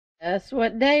That's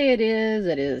what day it is.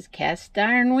 It is Cast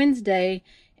Iron Wednesday,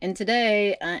 and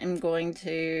today I am going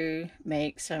to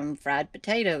make some fried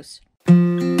potatoes.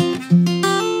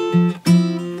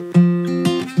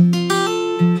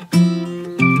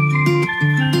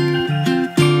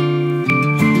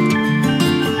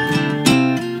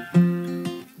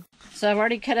 So I've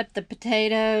already cut up the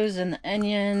potatoes and the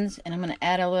onions, and I'm going to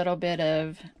add a little bit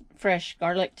of fresh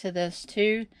garlic to this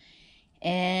too.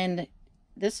 And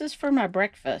this is for my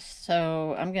breakfast,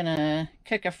 so I'm going to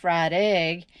cook a fried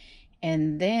egg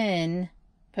and then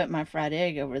put my fried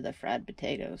egg over the fried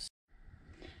potatoes.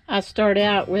 I start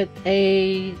out with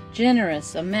a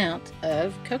generous amount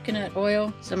of coconut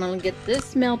oil. So I'm going to get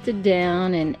this melted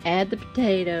down and add the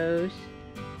potatoes.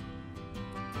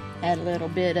 Add a little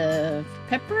bit of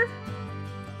pepper.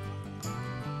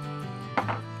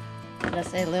 Did I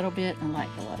say a little bit? I like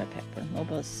a lot of pepper. A little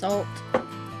bit of salt.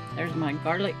 There's my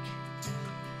garlic.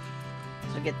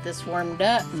 So get this warmed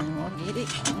up and then we'll get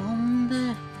it on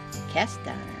the cast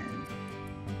iron.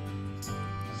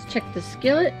 Let's check the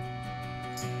skillet.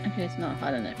 Okay, it's not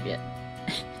hot enough yet.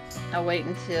 I'll wait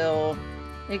until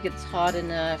it gets hot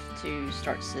enough to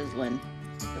start sizzling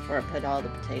before I put all the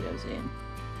potatoes in.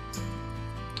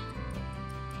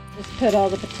 Just put all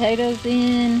the potatoes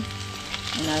in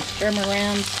and I stir them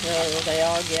around so they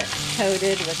all get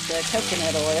coated with the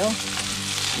coconut oil,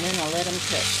 and then I'll let them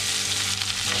cook.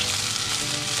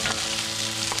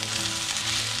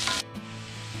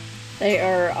 They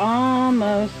are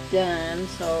almost done,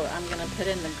 so I'm going to put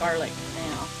in the garlic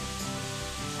now.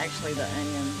 Actually, the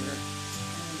onions are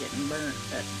getting burnt,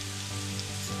 but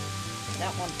I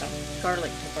don't want the garlic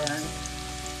to burn.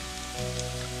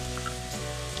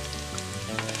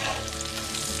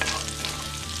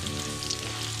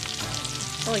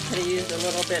 Probably could have used a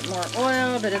little bit more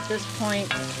oil, but at this point,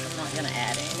 I'm not going to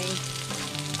add any.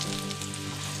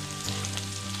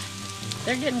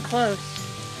 They're getting close.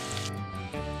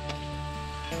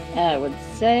 I would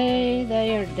say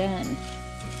they are done.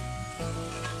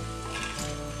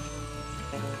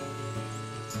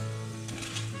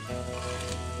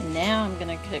 And now I'm going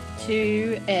to cook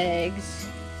 2 eggs.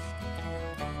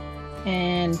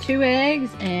 And 2 eggs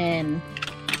and...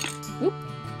 Whoop!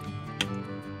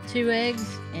 2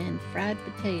 eggs and fried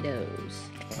potatoes.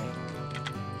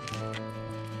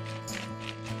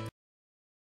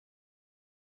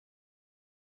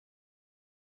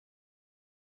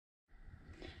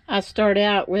 I start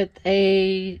out with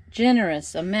a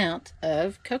generous amount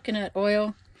of coconut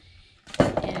oil,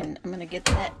 and I'm gonna get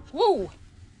that. Whoa!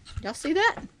 Y'all see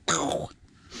that?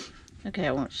 Okay,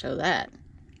 I won't show that.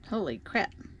 Holy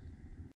crap.